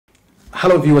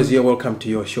Hello viewers, you're welcome to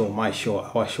your show, my show,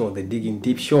 our show, The Digging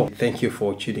Deep Show. Thank you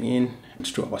for tuning in.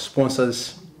 To our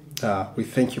sponsors, we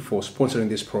thank you for sponsoring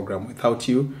this program. Without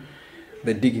you,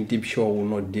 The Digging Deep Show will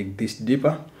not dig this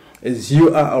deeper. As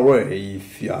you are aware,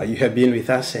 if you have been with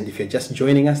us and if you're just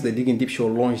joining us, The Digging Deep Show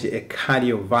launched a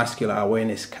cardiovascular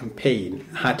awareness campaign,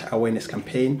 heart awareness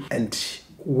campaign, and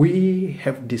we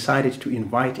have decided to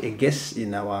invite a guest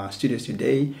in our studios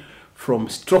today from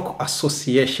Stroke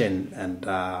Association. And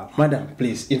madam,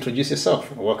 please introduce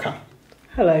yourself. Welcome.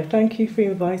 Hello, thank you for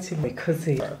inviting me,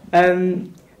 Cuzzy.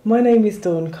 My name is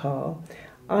Carr.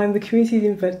 I'm the Community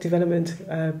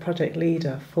Development Project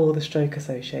Leader for the Stroke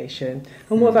Association.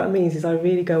 And what that means is I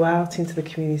really go out into the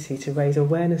community to raise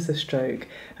awareness of stroke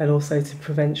and also to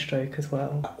prevent stroke as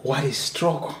well. What is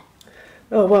stroke?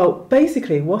 Oh, well,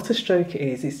 basically what a stroke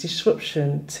is, it's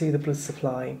disruption to the blood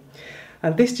supply.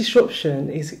 And this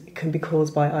disruption can be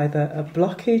caused by either a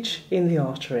blockage in the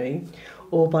artery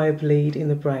or by a bleed in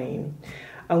the brain.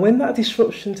 And when that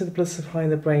disruption to the blood supply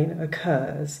in the brain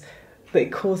occurs,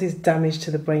 it causes damage to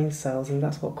the brain cells, and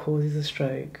that's what causes a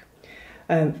stroke.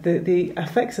 The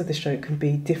effects of the stroke can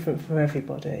be different for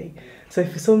everybody. So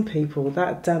for some people,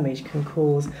 that damage can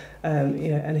cause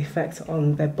an effect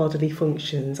on their bodily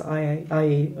functions,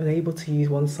 i.e. unable to use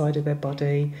one side of their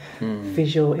body,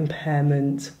 visual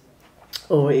impairment,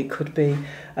 or it could be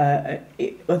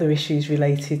other issues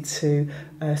related to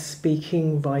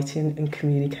speaking, writing and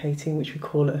communicating, which we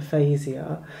call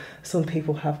aphasia. Some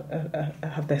people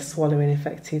have their swallowing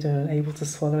affected and are unable to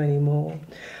swallow anymore.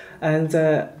 And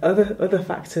other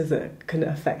factors that can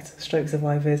affect stroke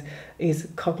survivors is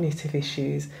cognitive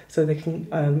issues. So they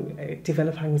can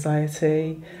develop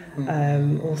anxiety,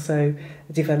 also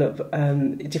develop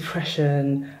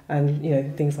depression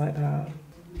and things like that.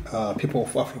 People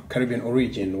of Afro-Caribbean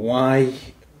origin,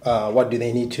 what do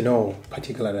they need to know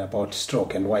particularly about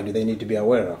stroke, and why do they need to be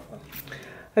aware of?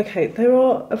 Okay, there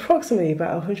are approximately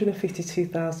about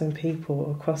 152,000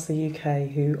 people across the UK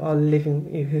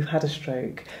who've had a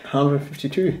stroke.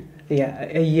 152? Yeah,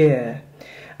 a year.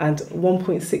 And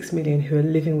 1.6 million who are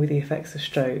living with the effects of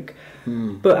stroke.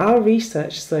 But our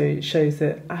research shows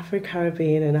that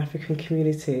Afro-Caribbean and African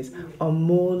communities are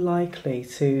more likely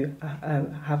to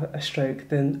have a stroke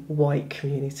than white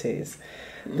communities.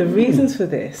 The reasons for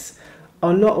this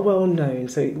are not well known,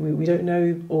 so we don't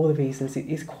know all the reasons. It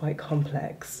is quite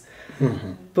complex.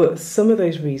 But some of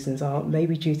those reasons are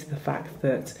maybe due to the fact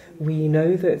that we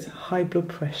know that high blood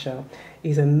pressure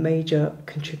is a major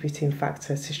contributing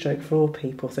factor to stroke for all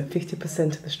people. So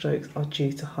 50% of the strokes are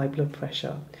due to high blood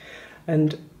pressure.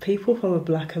 And people from a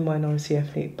black and minority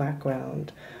ethnic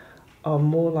background are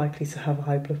more likely to have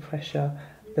high blood pressure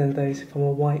than those from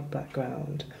a white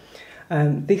background.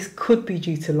 This could be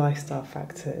due to lifestyle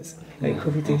factors. It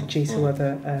could be due to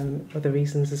other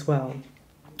reasons as well.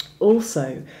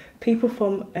 Also, people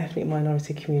from ethnic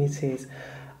minority communities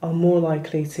are more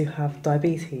likely to have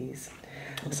diabetes.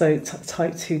 So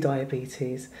type 2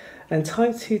 diabetes. And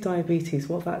type 2 diabetes,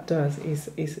 what that does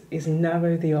is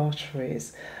narrow the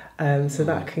arteries. So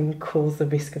that can cause the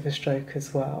risk of a stroke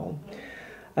as well.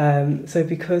 So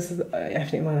because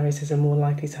ethnic minorities are more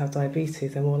likely to have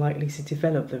diabetes, they're more likely to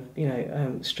develop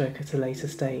the stroke at a later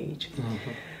stage.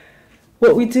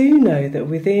 What we do know that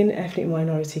within ethnic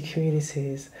minority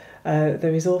communities,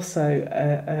 there is also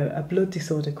a blood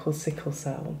disorder called sickle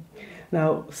cell.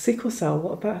 Now, sickle cell,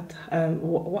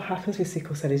 what happens with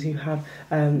sickle cell is you have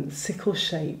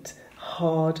sickle-shaped,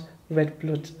 hard red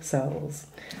blood cells.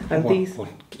 And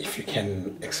if you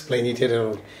can explain it at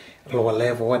a lower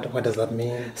level, what does that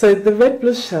mean? So the red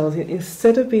blood cells,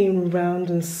 instead of being round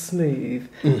and smooth,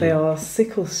 they are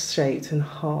sickle-shaped and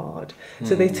hard.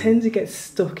 So they tend to get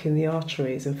stuck in the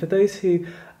arteries. And for those who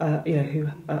are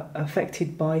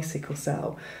affected by sickle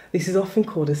cell, this is often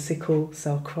called a sickle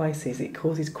cell crisis. It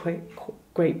causes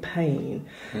great pain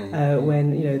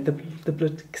when the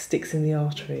blood sticks in the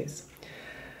arteries.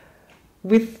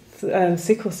 With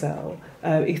sickle cell,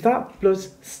 if that blood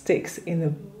sticks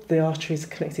in the arteries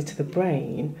connected to the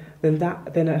brain,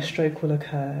 then a stroke will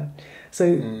occur.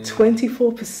 So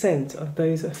 24% of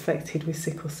those affected with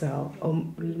sickle cell are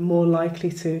more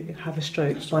likely to have a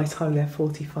stroke by the time they're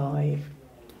 45.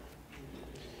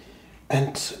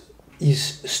 And is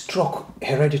stroke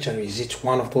hereditary? Is it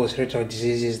one of those hereditary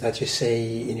diseases that you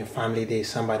say in your family there's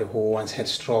somebody who once had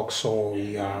stroke, so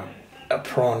you are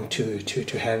prone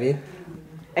to have it?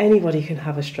 Anybody can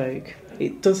have a stroke.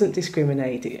 It doesn't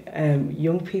discriminate.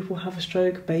 Young people have a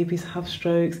stroke, babies have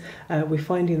strokes. We're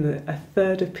finding that a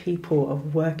third of people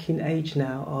of working age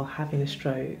now are having a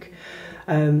stroke.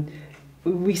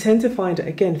 We tend to find,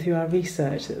 again, through our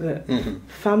research, that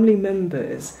family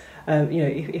members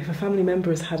If a family member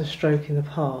has had a stroke in the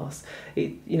past,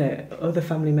 other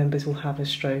family members will have a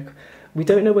stroke. We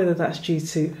don't know whether that's due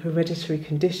to hereditary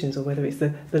conditions or whether it's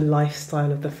the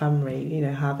lifestyle of the family,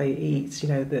 how they eat,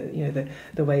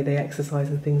 the way they exercise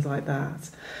and things like that.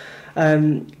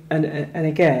 And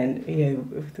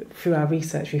again, through our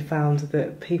research, we found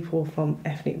that people from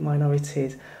ethnic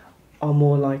minorities are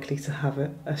more likely to have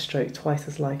a stroke, twice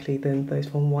as likely than those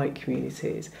from white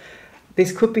communities.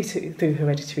 This could be through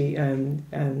hereditary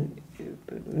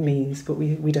means, but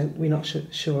we're not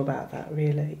sure about that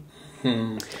really.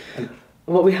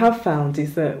 What we have found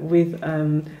is that with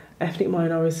ethnic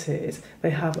minorities, they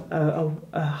have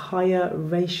a higher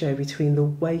ratio between the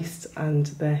waist and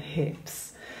their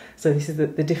hips. So this is the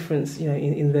difference,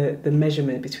 in the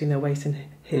measurement between their waist and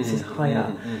hips is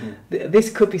higher.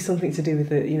 This could be something to do with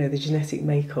the genetic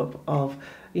makeup of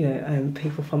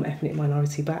people from ethnic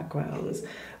minority backgrounds,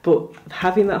 but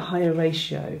having that higher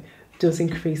ratio does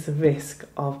increase the risk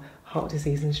of heart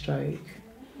disease and stroke.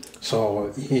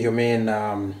 So you mean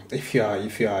if you are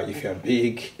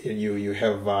big, you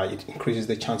have it increases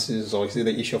the chances, or is it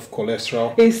the issue of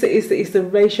cholesterol? It's the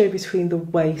ratio between the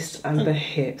waist and the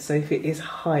hip. So if it is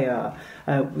higher,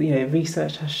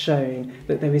 research has shown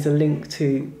that there is a link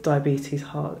to diabetes,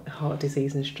 heart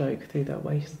disease, and stroke through that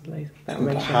waist. That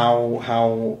ratio.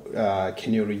 How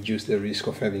can you reduce the risk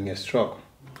of having a stroke?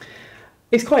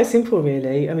 It's quite simple,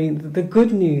 really. I mean, the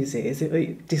good news is,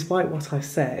 despite what I've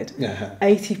said,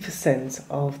 80%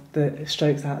 of the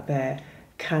strokes out there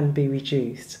can be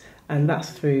reduced, and that's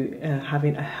through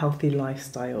having a healthy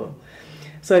lifestyle.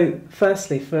 So,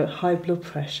 firstly, for high blood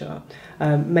pressure,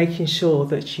 making sure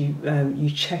that you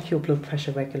check your blood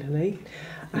pressure regularly.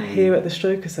 Here at the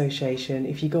Stroke Association,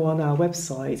 if you go on our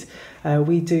website,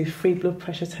 we do free blood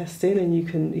pressure testing, and you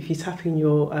can, if you tap in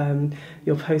your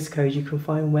postcode, you can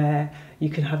find where you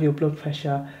can have your blood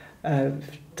pressure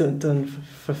done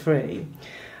for free.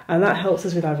 And that helps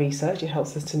us with our research. It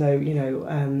helps us to know,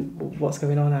 what's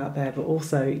going on out there, but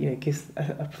also,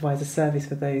 provides a service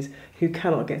for those who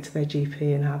cannot get to their GP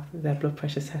and have their blood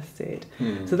pressure tested.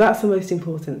 So that's the most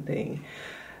important thing.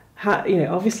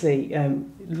 Obviously,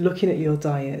 looking at your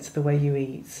diet, the way you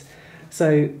eat.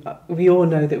 So we all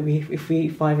know that if we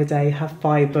eat 5 a day, have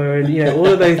fibre, and all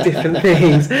of those different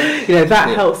things,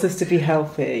 that helps us to be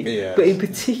healthy. Yes. But in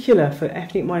particular for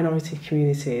ethnic minority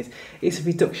communities, it's a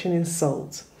reduction in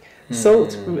salt.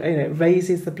 Salt,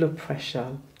 raises the blood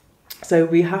pressure. So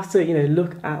we have to,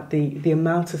 look at the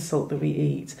amount of salt that we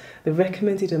eat. The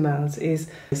recommended amount is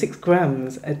 6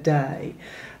 grams a day.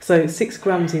 So 6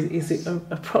 grams is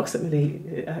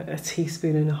approximately a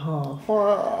teaspoon and a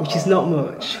half, which is not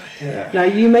much. Yeah. Now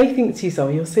you may think to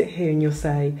yourself, you'll sit here and you'll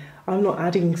say, I'm not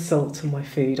adding salt to my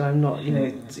food. I'm not,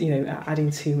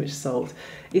 adding too much salt.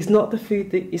 It's not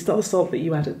it's not the salt that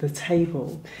you add at the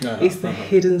table. It's the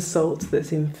hidden salt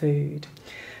that's in food.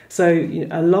 So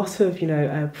a lot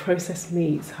of processed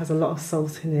meats has a lot of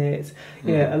salt in it.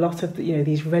 A lot of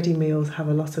these ready meals have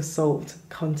a lot of salt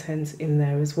content in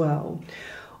there as well.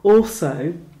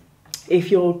 Also, if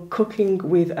you're cooking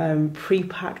with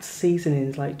pre-packed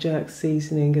seasonings like jerk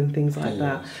seasoning and things like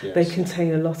that, they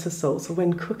contain a lot of salt. So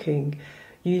when cooking,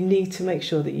 you need to make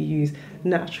sure that you use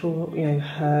natural,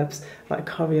 herbs like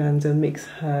coriander, mixed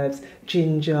herbs,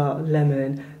 ginger,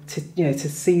 lemon to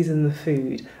season the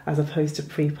food, as opposed to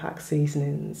pre-packed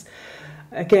seasonings.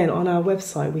 Again, on our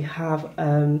website we have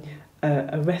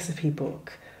a recipe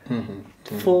book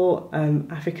for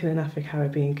African and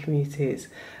Afro-Caribbean communities,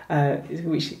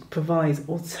 which provides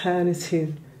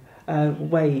alternative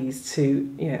ways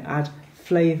to add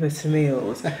flavour to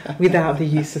meals without the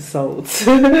use of salt.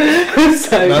 So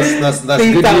that's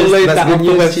please download that on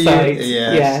the website.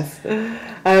 Yes.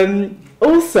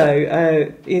 Also,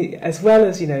 as well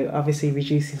as obviously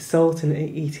reducing salt and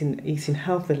eating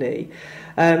healthily,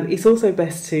 it's also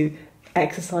best to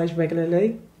exercise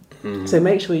regularly. So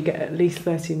make sure you get at least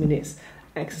 30 minutes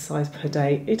exercise per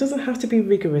day. It doesn't have to be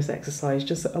rigorous exercise,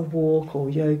 just a walk or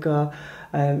yoga,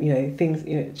 things,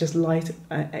 just light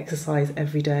exercise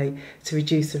every day to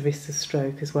reduce the risk of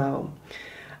stroke as well.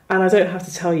 And I don't have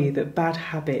to tell you that bad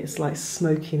habits like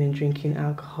smoking and drinking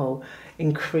alcohol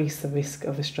increase the risk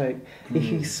of a stroke. If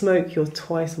you smoke, you're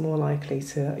twice more likely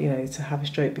to have a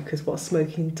stroke, because what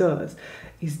smoking does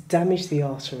is damage the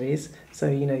arteries. So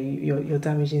you're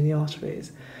damaging the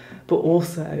arteries, but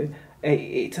also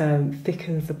it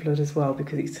thickens the blood as well,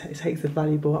 because it takes the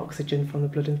valuable oxygen from the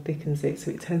blood and thickens it, so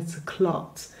it tends to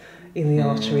clot in the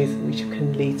arteries, which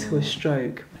can lead to a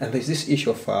stroke. And there's this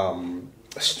issue of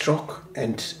stroke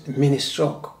and mini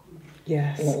stroke.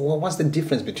 Yes. What's the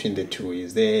difference between the two?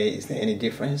 Is there any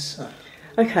difference?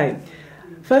 Okay.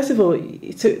 First of all,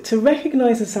 to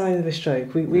recognise the sign of a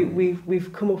stroke,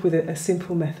 we've come up with a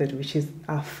simple method, which is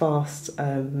our FAST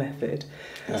method.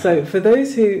 So for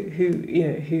those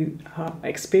who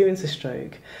experience a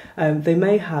stroke, they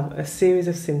may have a series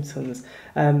of symptoms.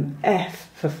 F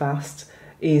for FAST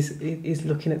is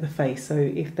looking at the face. So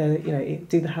if they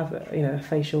do they have a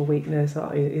facial weakness, or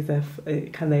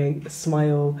can they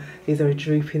smile? Is there a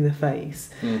droop in the face?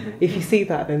 If you see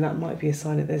that, then that might be a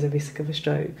sign that there's a risk of a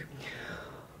stroke.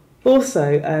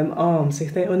 Also, arms.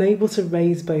 If they're unable to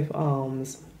raise both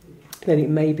arms, then it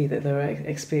may be that they're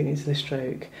experiencing a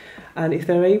stroke. And if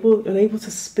they're unable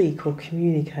to speak or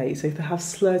communicate, so if they have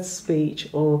slurred speech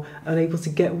or unable to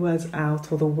get words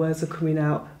out, or the words are coming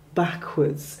out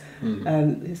backwards,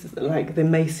 it's like they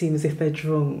may seem as if they're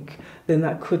drunk, then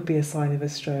that could be a sign of a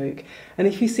stroke. And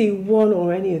if you see one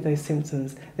or any of those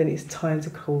symptoms, then it's time to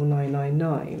call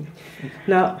 999.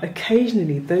 Now,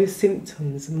 occasionally those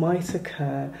symptoms might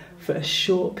occur for a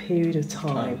short period of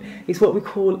time. It's what we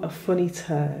call a funny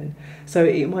turn. So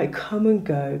it might come and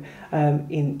go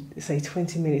in, say,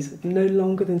 20 minutes, no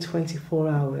longer than 24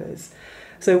 hours.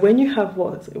 So when you have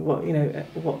what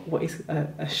is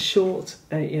a short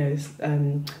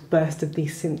burst of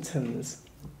these symptoms,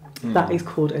 that is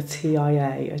called a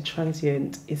TIA, a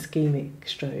transient ischemic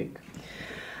stroke,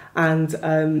 and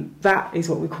that is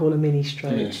what we call a mini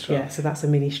stroke. Yeah, so that's a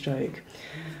mini stroke,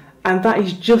 and that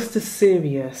is just as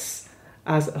serious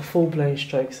as a full-blown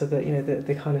stroke. So that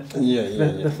the kind of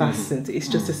the fast it's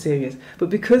just as serious, but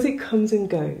because it comes and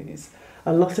goes,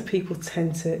 a lot of people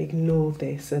tend to ignore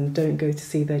this and don't go to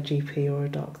see their GP or a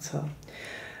doctor.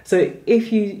 So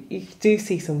if you do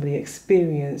see somebody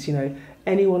experience,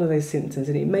 any one of those symptoms,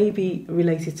 and it may be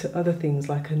related to other things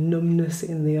like a numbness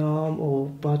in the arm or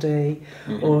body,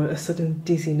 or a sudden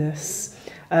dizziness.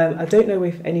 I don't know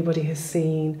if anybody has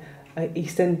seen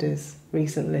EastEnders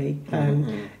recently.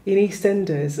 In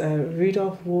EastEnders,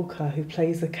 Rudolph Walker, who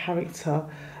plays the character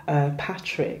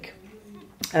Patrick,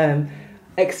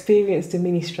 experienced a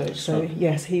mini stroke. So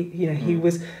yes, he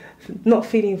was not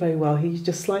feeling very well. He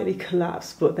just slightly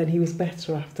collapsed, but then he was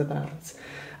better after that.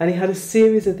 And he had a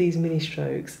series of these mini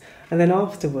strokes, and then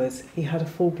afterwards he had a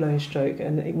full-blown stroke.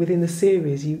 And within the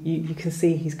series, you can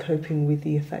see he's coping with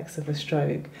the effects of a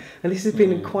stroke. And this has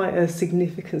been quite a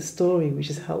significant story, which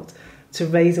has helped to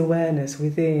raise awareness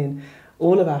within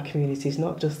all of our communities,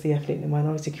 not just the ethnic and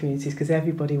minority communities, because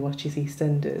everybody watches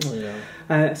EastEnders.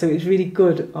 So it's really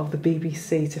good of the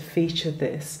BBC to feature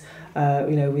this,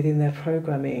 within their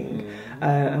programming,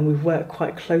 and we've worked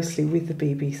quite closely with the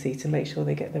BBC to make sure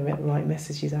they get the right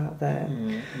messages out there.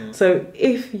 So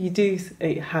if you do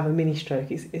have a mini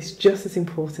stroke, it's just as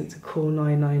important to call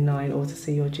 999 or to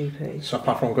see your GP. So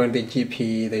apart from going to the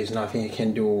GP, there's nothing you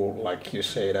can do, like you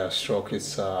said, a stroke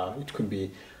is it could be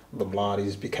the blood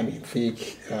is becoming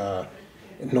thick,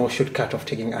 no shortcut of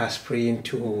taking aspirin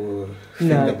to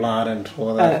thin the blood and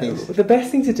all other things. The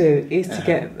best thing to do is to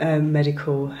get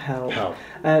medical help.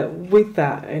 With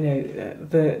that,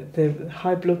 the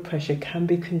high blood pressure can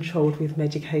be controlled with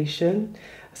medication.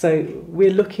 So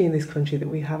we're lucky in this country that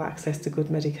we have access to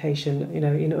good medication.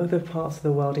 In other parts of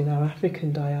the world, in our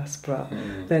African diaspora,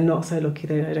 they're not so lucky.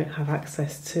 They don't have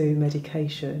access to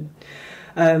medication.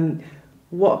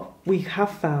 What we have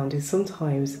found is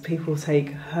sometimes people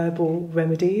take herbal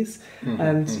remedies,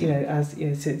 and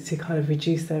to kind of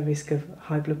reduce their risk of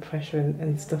high blood pressure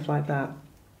and stuff like that,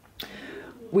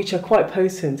 which are quite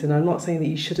potent. And I'm not saying that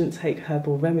you shouldn't take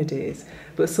herbal remedies,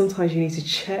 but sometimes you need to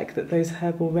check that those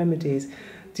herbal remedies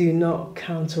do not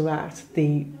counteract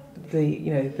the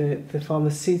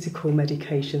pharmaceutical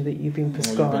medication that you've been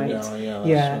prescribed.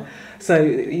 So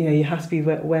you have to be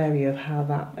wary of how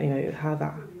that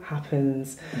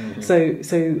happens.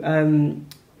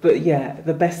 But yeah,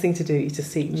 the best thing to do is to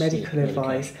seek medical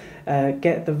advice,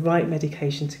 get the right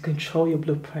medication to control your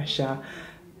blood pressure,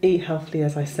 eat healthily,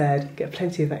 as I said, get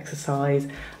plenty of exercise,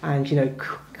 and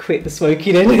quit the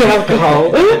smoking and the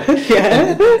alcohol.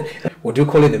 Would you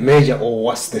call it the major, or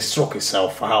what's the stroke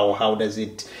itself? How does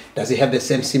it have the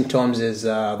same symptoms as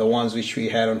the ones which we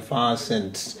had on FAST,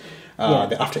 and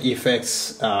the after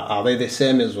effects, are they the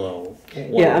same as well?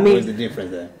 What is the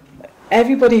difference there?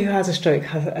 Everybody who has a stroke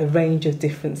has a range of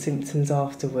different symptoms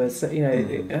afterwards.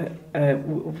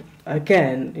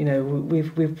 Again,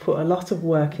 we've put a lot of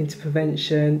work into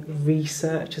prevention,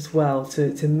 research as well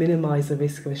to minimise the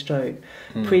risk of a stroke.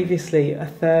 Previously, a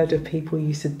third of people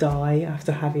used to die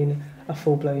after having a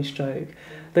full-blown stroke.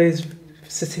 Those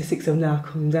statistics have now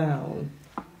come down.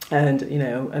 and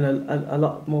a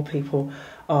lot more people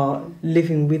are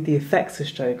living with the effects of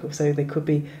stroke, so they could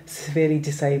be severely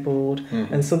disabled,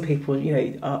 and some people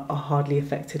are hardly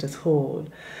affected at all.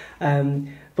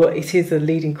 But it is a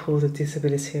leading cause of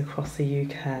disability across the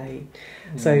UK.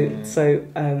 So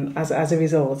as a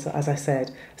result, as I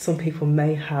said, some people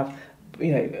may have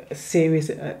serious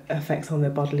effects on their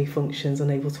bodily functions,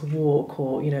 unable to walk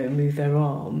or move their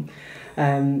arm.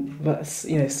 But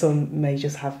some may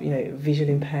just have visual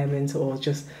impairment or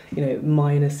just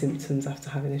minor symptoms after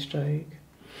having a stroke.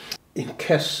 In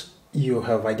case you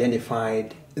have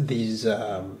identified these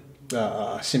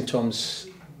symptoms,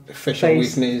 facial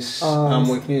weakness, arm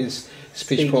weakness,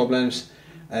 speech problems,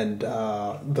 and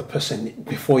the person,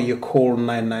 before you call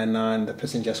 999, the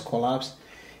person just collapsed,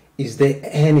 is there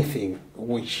anything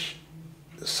which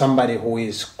somebody who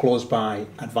is close by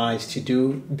advised to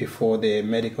do before the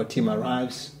medical team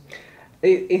arrives?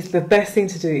 It's the best thing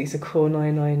to do is to call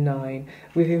 999.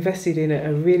 We've invested in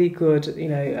a really good,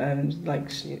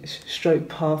 stroke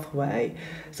pathway.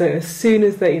 So as soon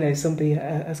as somebody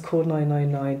has called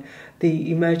 999,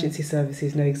 the emergency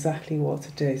services know exactly what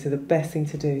to do. So the best thing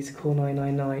to do is to call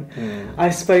 999.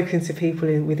 I've spoken to people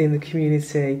within the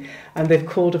community, and they've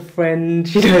called a friend.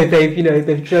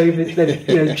 They've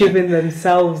driven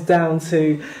themselves down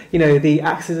to the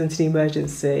accident and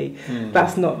emergency.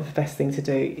 That's not the best thing to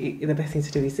do. The best thing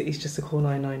to do is just to call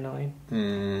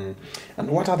 999. And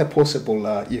what are the possible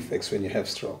effects when you have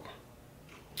stroke?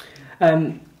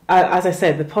 As I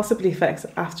said, the possible effects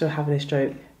after having a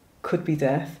stroke could be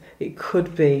death. It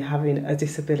could be having a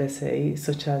disability,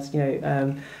 such as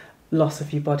loss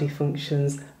of your body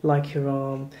functions, like your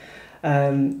arm,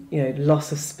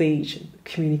 loss of speech,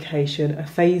 communication,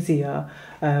 aphasia,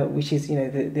 which is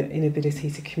the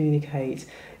inability to communicate,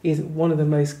 is one of the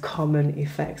most common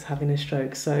effects having a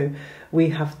stroke. So we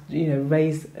have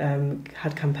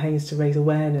had campaigns to raise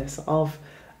awareness of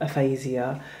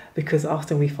aphasia, because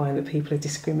often we find that people are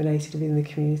discriminated within the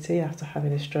community after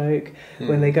having a stroke.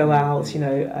 When they go out,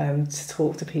 to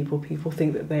talk to people, people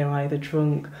think that they are either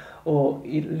drunk or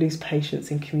lose patience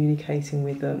in communicating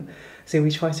with them. So we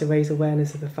try to raise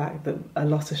awareness of the fact that a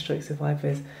lot of stroke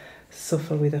survivors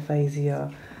suffer with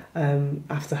aphasia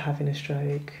after having a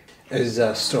stroke. Is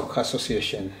a stroke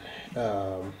association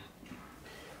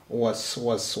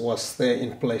was there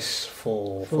in place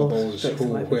for those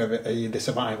who have the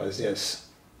survivors? Yes.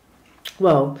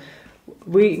 Well,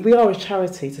 we are a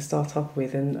charity to start off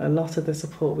with, and a lot of the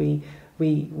support we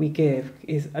give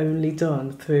is only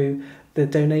done through the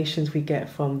donations we get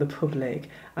from the public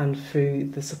and through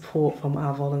the support from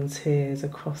our volunteers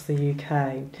across the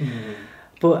UK.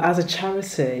 But as a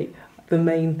charity, the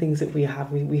main things that we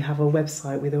have a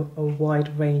website with a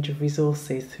wide range of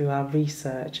resources through our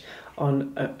research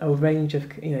on a range of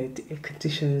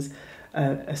conditions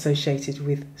associated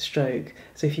with stroke.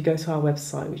 So if you go to our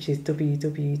website, which is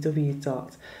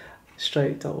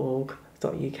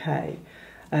www.stroke.org.uk,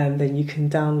 then you can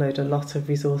download a lot of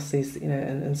resources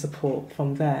and support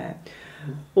from there.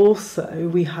 Also,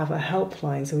 we have a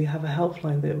helpline. So we have a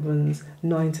helpline that runs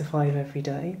 9 to 5 every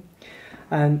day.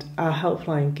 And our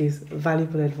helpline gives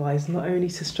valuable advice not only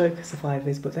to stroke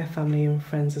survivors but their family and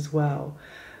friends as well.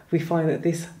 We find that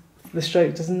the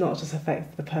stroke does not just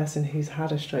affect the person who's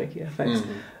had a stroke, it affects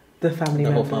the family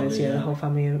members, the whole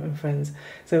family and friends.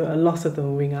 So a lot of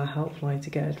them ring our helpline to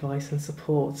get advice and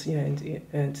support, and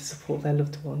to support their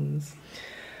loved ones.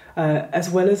 As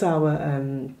well as our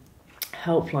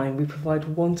helpline, we provide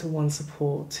one-to-one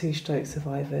support to stroke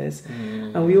survivors,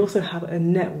 and we also have a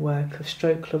network of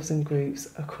stroke clubs and groups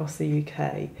across the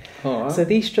UK. So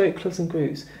these stroke clubs and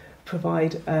groups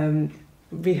provide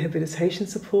rehabilitation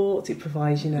support. It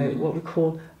provides what we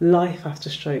call life after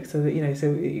stroke, so that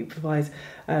so it provides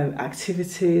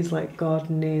activities like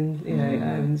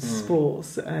gardening,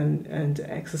 sports and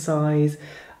exercise,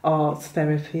 art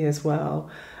therapy as well.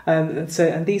 And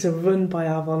these are run by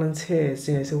our volunteers.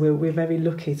 So we're very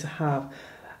lucky to have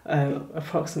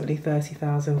approximately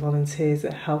 30,000 volunteers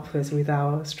that help us with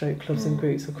our stroke clubs and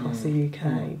groups across the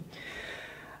UK.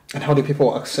 And how do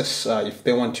people access, if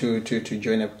they want to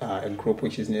join a group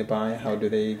which is nearby, how do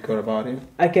they go about it?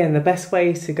 Again, the best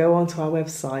way is to go onto our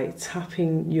website, tap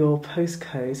in your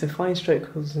postcode, so find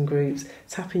stroke clubs and groups,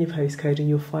 tap in your postcode and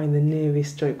you'll find the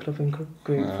nearest stroke club and group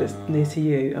that's near to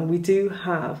you. And we do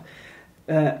have,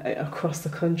 across the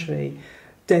country,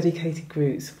 dedicated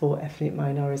groups for ethnic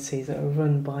minorities that are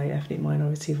run by ethnic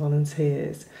minority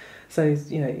volunteers. So,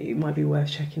 it might be worth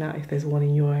checking out if there's one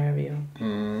in your area.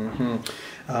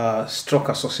 Stroke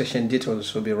Association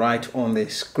details will be right on the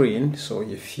screen. So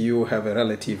if you have a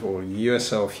relative or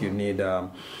yourself you need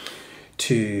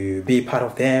to be part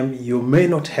of them. You may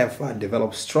not have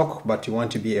developed stroke, but you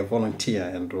want to be a volunteer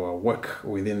and work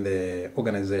within the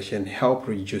organization, help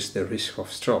reduce the risk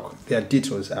of stroke. Their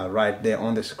details are right there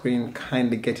on the screen.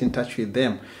 Kindly get in touch with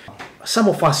them. Some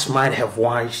of us might have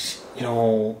watched,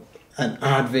 an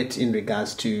advert in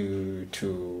regards to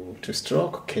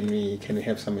stroke. Can we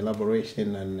have some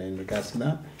elaboration in regards to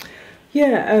that?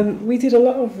 Yeah, we did a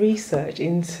lot of research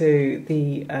into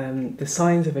the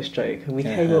signs of a stroke, and we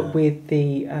came up with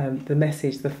the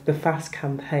message, the FAST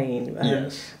campaign,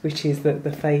 yes. which is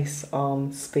the face,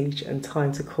 arm, speech, and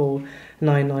time to call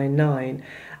 999.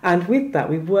 And with that,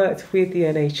 we worked with the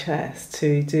NHS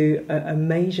to do a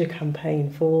major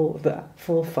campaign for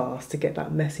FAST to get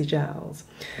that message out.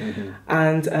 Mm-hmm.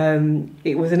 And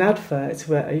it was an advert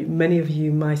where many of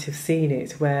you might have seen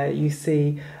it, where you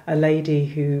see a lady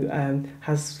who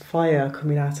has fire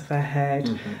coming out of her head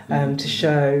to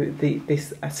show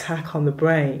this attack on the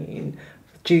brain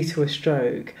due to a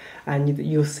stroke, and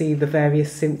you'll see the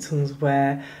various symptoms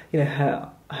where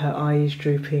her eye is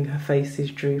drooping, her face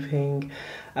is drooping,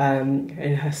 and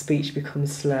her speech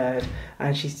becomes slurred,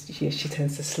 and she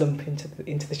tends to slump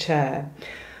into the chair.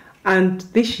 And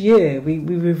this year we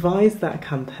revised that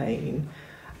campaign,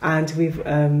 and we've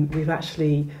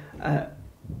actually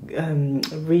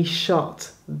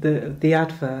reshot the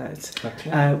advert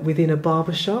within a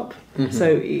barbershop. Mm-hmm. So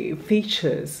it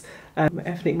features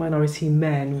ethnic minority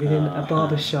men within a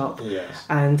barbershop, yes.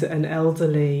 and an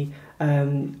elderly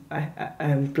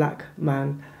black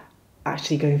man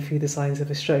actually going through the signs of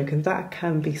a stroke, and that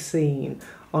can be seen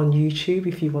on YouTube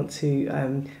if you want to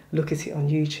look at it on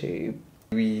YouTube.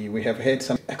 We have heard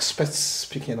some experts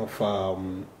speaking of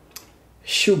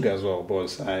sugar as well,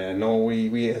 boss. I know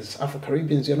we as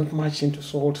Afro-Caribbeans are not much into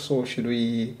salt, so should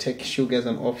we take sugar as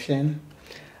an option?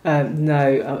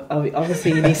 No,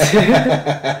 obviously you need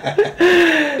to.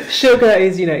 Sugar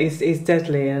is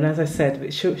deadly, and as I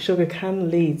said, sugar can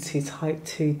lead to type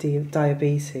 2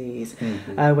 diabetes,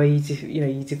 where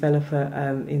you develop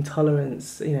a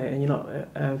intolerance, and you're not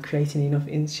creating enough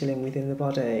insulin within the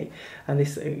body, and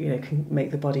this can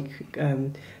make the body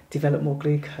develop more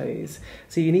glucose.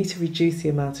 So you need to reduce the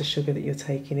amount of sugar that you're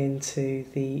taking into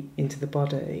the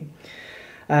body.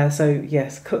 So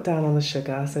yes, cut down on the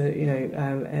sugar. So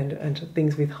and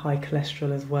things with high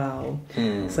cholesterol as well.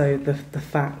 So the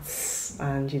fats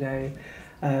and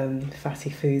fatty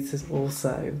foods as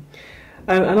also.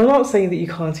 And I'm not saying that you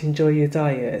can't enjoy your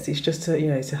diet. It's just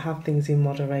to have things in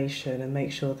moderation and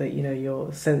make sure that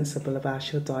you're sensible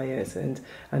about your diet and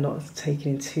not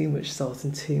taking in too much salt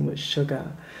and too much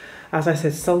sugar. As I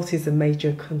said, salt is a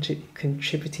major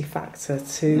contributing factor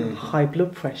to high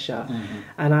blood pressure,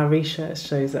 and our research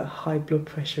shows that high blood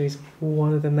pressure is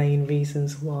one of the main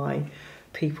reasons why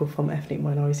people from ethnic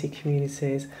minority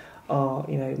communities are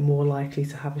more likely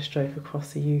to have a stroke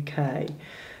across the UK.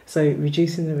 So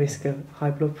reducing the risk of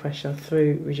high blood pressure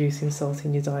through reducing salt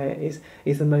in your diet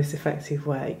is the most effective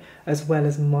way, as well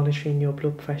as monitoring your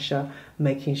blood pressure,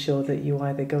 making sure that you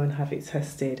either go and have it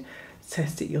tested,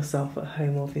 test it yourself at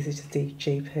home, or visit a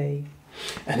GP.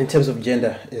 And in terms of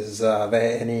gender, is there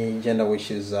any gender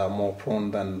which is more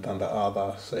prone than the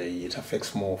other? Say it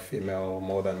affects more female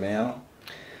more than male?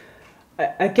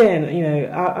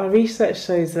 Again, our research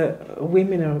shows that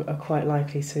women are quite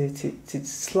likely to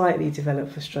slightly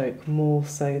develop a stroke more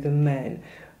so than men.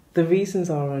 The reasons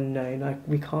are unknown.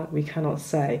 We cannot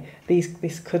say.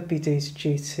 This could be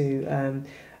due to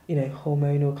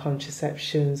hormonal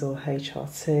contraceptions or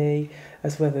HRT,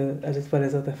 as well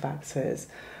as other factors.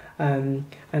 And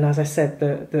as I said,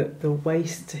 the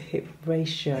waist to hip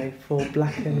ratio for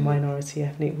black and minority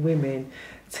ethnic women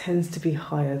tends to be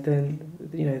higher than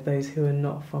those who are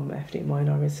not from ethnic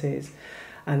minorities,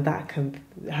 and that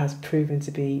has proven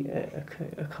to be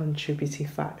a contributing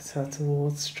factor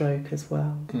towards stroke as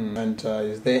well. And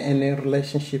is there any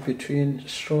relationship between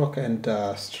stroke and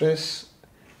stress?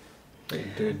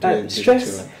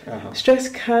 Stress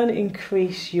can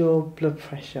increase your blood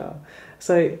pressure.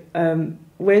 So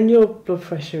when your blood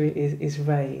pressure is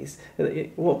raised,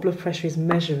 what blood pressure is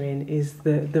measuring is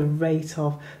the rate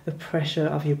of the pressure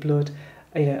of your blood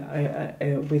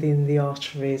within the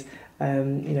arteries,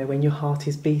 when your heart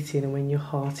is beating and when your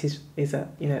heart is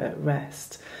at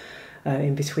rest,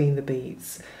 in between the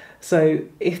beats. So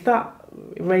if that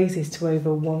raises to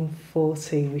over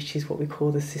 140, which is what we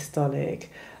call the systolic,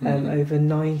 over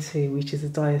 90, which is the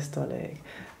diastolic,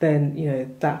 then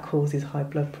that causes high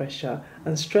blood pressure,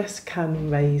 and stress can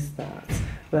raise that,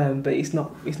 but it's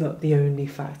not the only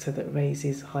factor that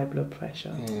raises high blood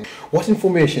pressure. What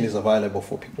information is available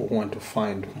for people who want to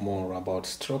find more about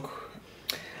stroke?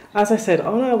 As I said,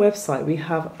 on our website we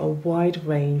have a wide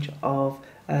range of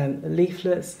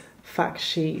leaflets, fact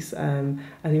sheets, and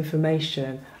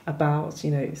information about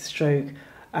stroke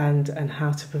and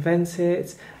how to prevent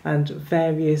it, and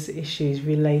various issues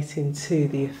relating to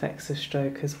the effects of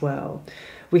stroke as well.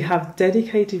 We have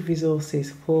dedicated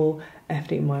resources for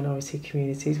ethnic minority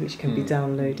communities which can be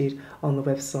downloaded on the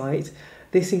website.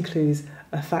 This includes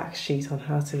a fact sheet on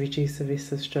how to reduce the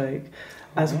risk of stroke,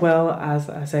 as well as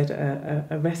I said,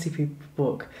 a recipe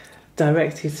book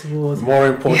directed towards more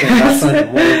important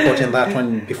that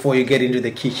one before you get into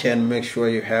the kitchen. Make sure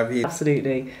you have it.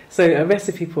 Absolutely. So a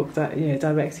recipe book that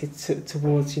directed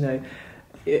towards to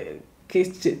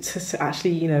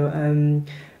actually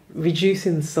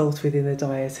reducing the salt within the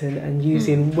diet and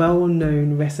using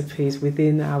well-known recipes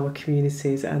within our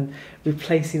communities and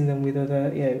replacing them with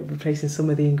replacing some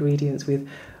of the ingredients with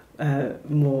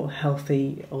more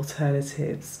healthy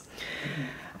alternatives.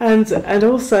 And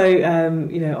also,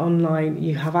 online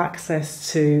you have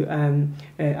access to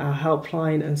our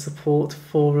helpline and support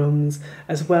forums,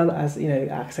 as well as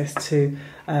access to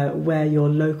where your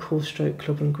local stroke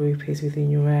club and group is within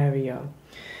your area.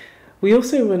 We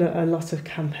also run a lot of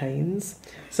campaigns.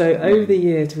 So over the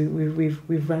years,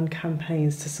 we've run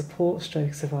campaigns to support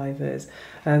stroke survivors.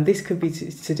 And this could be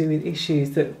to do with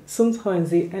issues that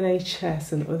sometimes the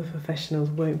NHS and other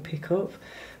professionals won't pick up.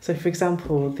 So, for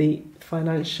example, the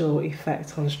financial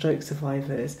effect on stroke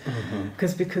survivors,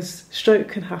 because stroke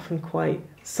can happen quite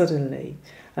suddenly.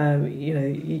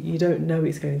 You don't know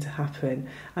it's going to happen.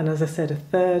 And as I said, a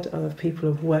third of people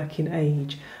of working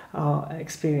age are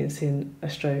experiencing a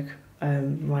stroke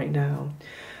right now.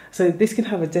 So this can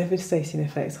have a devastating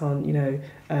effect on,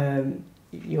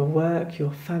 your work,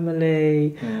 your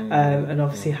family, and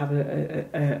obviously have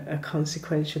a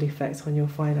consequential effect on your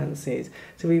finances.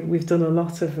 So we've done a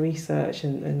lot of research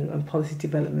and policy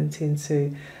development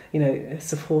into,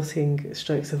 supporting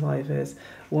stroke survivors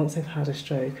once they've had a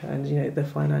stroke, and the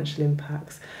financial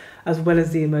impacts, as well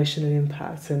as the emotional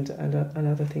impacts and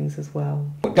other things as well.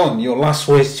 Don, your last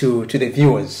words to the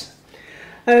viewers.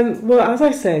 Well, as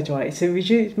I said, right,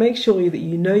 to make sure that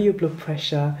you know your blood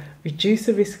pressure, reduce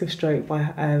the risk of stroke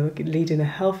by leading a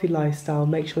healthy lifestyle,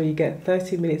 make sure you get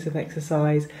 30 minutes of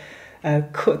exercise,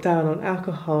 cut down on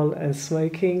alcohol and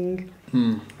smoking,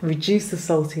 reduce the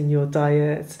salt in your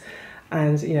diet,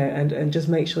 and just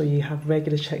make sure you have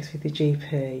regular checks with your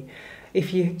GP.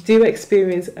 If you do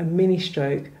experience a mini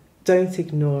stroke, don't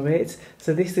ignore it.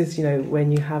 So this is,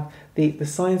 when you have the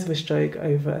signs of a stroke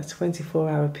over a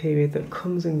 24-hour period that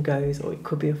comes and goes, or it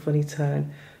could be a funny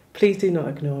turn. Please do not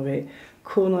ignore it.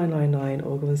 Call 999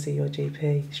 or go and see your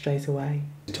GP straight away.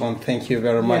 Tom, thank you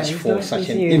very much for nice such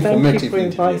an you. informative Thank you for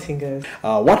inviting us.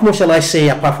 What more shall I say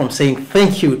apart from saying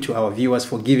thank you to our viewers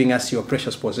for giving us your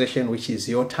precious possession, which is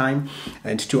your time,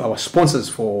 and to our sponsors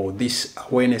for this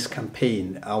awareness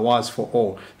campaign, Awards for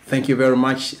All. Thank you very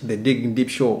much. The Digging Deep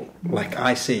Show, like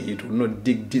I say, it would not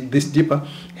dig this deeper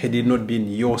had it not been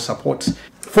your support.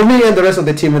 For me and the rest of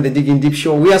the team at the Digging Deep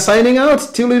Show, we are signing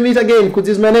out. Till we meet again. Kut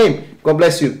is my name. God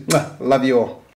bless you. Love you all.